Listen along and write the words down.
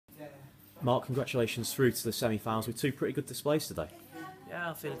Mark, congratulations through to the semi-finals with two pretty good displays today.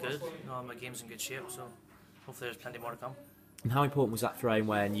 Yeah, I feel good. My game's in good shape, so hopefully there's plenty more to come. And how important was that frame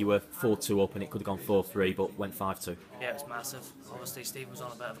when you were 4-2 up and it could have gone 4-3 but went 5-2? Yeah, it's massive. Obviously, Stephen was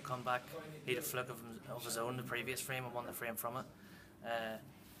on a bit of a comeback. He had a fluke of his own the previous frame and won the frame from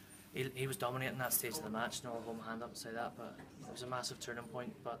it. He was dominating that stage of the match. No, I'll hold my hand up and say that, but it was a massive turning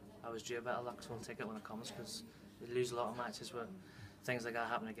point. But I was due a bit of luck, so I'll take it when it comes, because you lose a lot of matches with things like that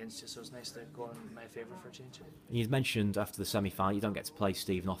happen against you, so it's nice to go in my favour for a change. You mentioned after the semi-final you don't get to play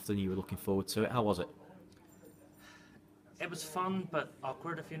Stephen often, you were looking forward to it. How was it? It was fun but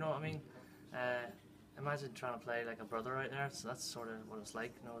awkward, if you know what I mean. Imagine trying to play like a brother out there, so that's sort of what it's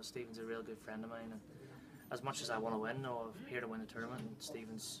like. Stephen's a real good friend of mine, and as much as I want to win, I'm here to win the tournament, and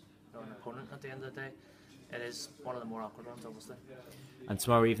Stephen's an opponent at the end of the day. It is one of the more awkward ones, obviously. And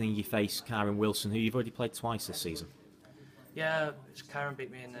tomorrow evening you face Karen Wilson, who you've already played twice this season. Yeah, Karen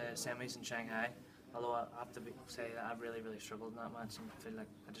beat me in the semis in Shanghai, although I have to say that I really struggled in that match and feel like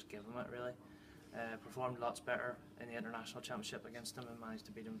I just gave him it really. Performed lots better in the international championship against him and managed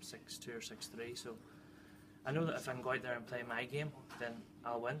to beat him 6-2 or 6-3, so I know that if I can go out there and play my game, then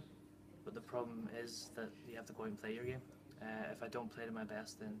I'll win, but the problem is that you have to go out and play your game. If I don't play to my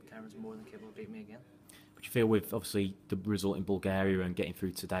best, then Karen's more than capable of beating me again. But you feel with obviously the result in Bulgaria and getting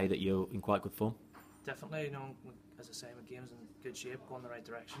through today that you're in quite good form? Definitely, as I say, my game's in good shape, going the right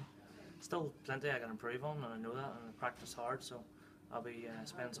direction. Still plenty I can improve on, and I know that, and I practice hard, so I'll be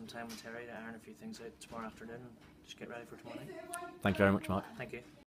spending some time with Terry to iron a few things out tomorrow afternoon and just get ready for tomorrow night. Thank you very much, Mark. Thank you.